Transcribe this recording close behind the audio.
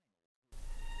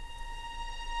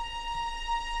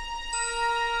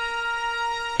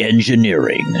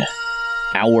Engineering.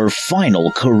 Our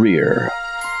final career.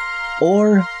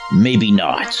 Or maybe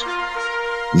not.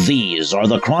 These are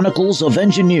the chronicles of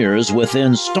engineers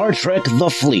within Star Trek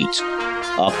The Fleet,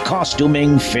 a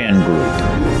costuming fan group.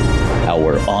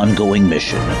 Our ongoing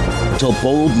mission, to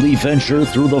boldly venture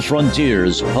through the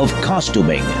frontiers of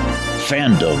costuming,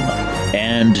 fandom,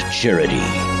 and charity.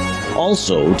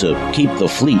 Also to keep the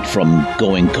fleet from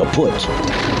going kaput.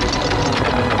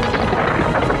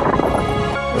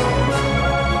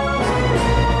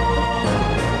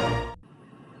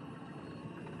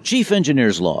 Chief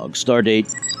Engineer's Log,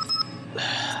 Stardate...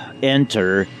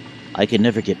 Enter. I can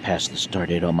never get past the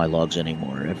stardate on my logs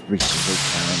anymore. Every single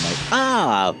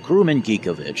time Crewman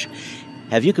Geekovich.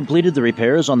 Have you completed the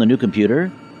repairs on the new computer?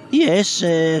 Yes,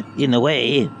 in a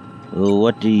way.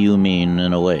 What do you mean,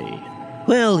 in a way?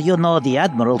 Well, you know, the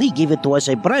Admiral, he gave it to us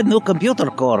a brand new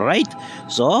computer core, right?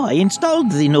 So I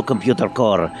installed the new computer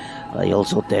core. I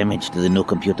also damaged the new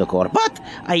computer core, but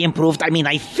I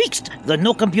fixed the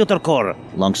new computer core.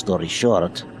 Long story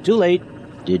short. Too late.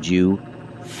 Did you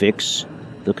fix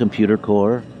the computer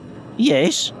core?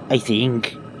 Yes, I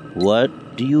think.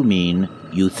 What do you mean,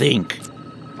 you think?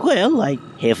 Well, I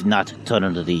have not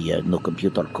turned the new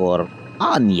computer core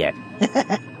on yet.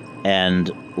 And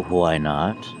why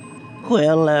not?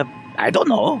 Well, I don't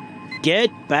know.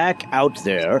 Get back out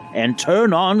there and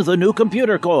turn on the new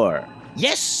computer core.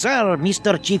 Yes, sir,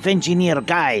 Mr. Chief Engineer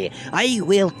Guy. I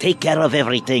will take care of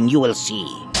everything, you will see.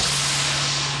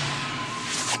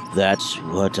 That's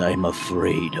what I'm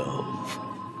afraid of.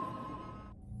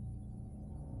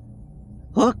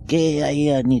 Okay,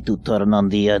 I need to turn on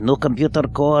the new computer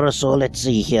core, so let's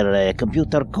see here.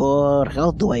 Computer core,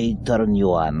 how do I turn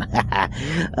you on?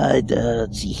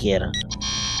 Let's see here.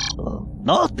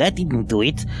 No, that didn't do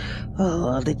it.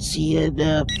 Let's see.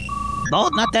 No,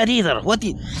 not that either.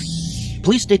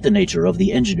 Please state the nature of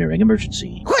the engineering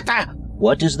emergency.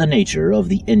 What is the nature of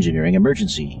the engineering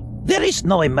emergency? There is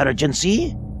no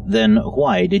emergency. Then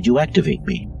why did you activate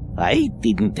me? I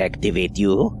didn't activate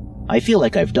you. I feel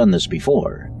like I've done this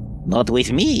before. Not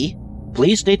with me.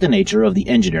 Please state the nature of the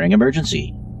engineering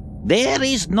emergency. There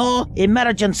is no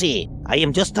emergency. I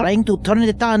am just trying to turn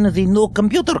it on the new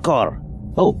computer core.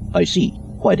 Oh, I see.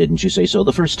 Why didn't you say so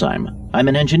the first time? I'm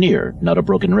an engineer, not a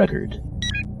broken record.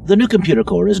 The new computer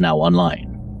core is now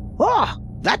online. Oh,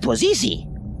 that was easy.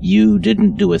 You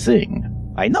didn't do a thing.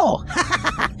 I know.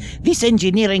 This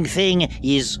engineering thing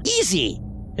is easy.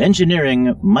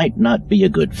 Engineering might not be a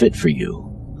good fit for you.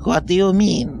 What do you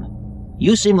mean?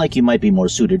 You seem like you might be more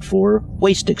suited for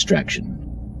waste extraction.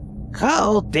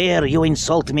 How dare you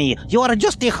insult me? You are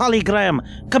just a hologram.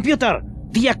 Computer,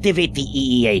 deactivate the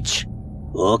EEH.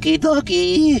 Okie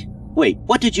dokie. Wait,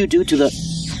 what did you do to the...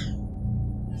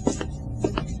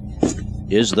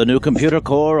 Is the new computer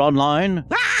core online?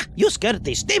 You scared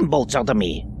the steamboats out of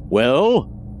me. Well?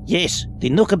 Yes, the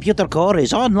new computer core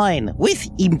is online with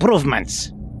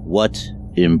improvements. What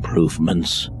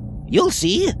improvements? You'll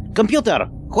see. Computer,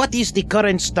 what is the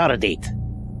current star date?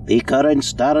 The current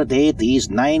star date is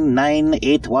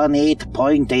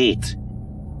 99818.8.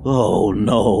 Oh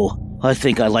no, I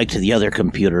think I liked the other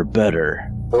computer better.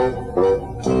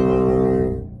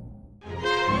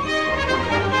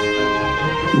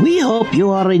 We hope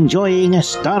you are enjoying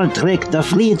Star Trek The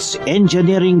Fleet's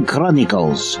Engineering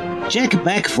Chronicles. Check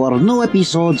back for new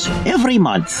episodes every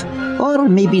month. Or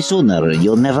maybe sooner,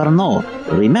 you'll never know.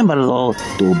 Remember though,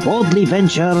 to boldly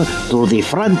venture through the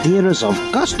frontiers of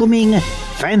costuming,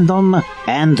 fandom,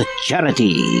 and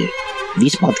charity.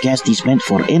 This podcast is meant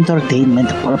for entertainment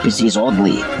purposes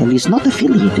only and is not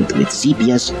affiliated with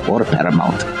CBS or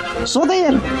Paramount. So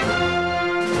there,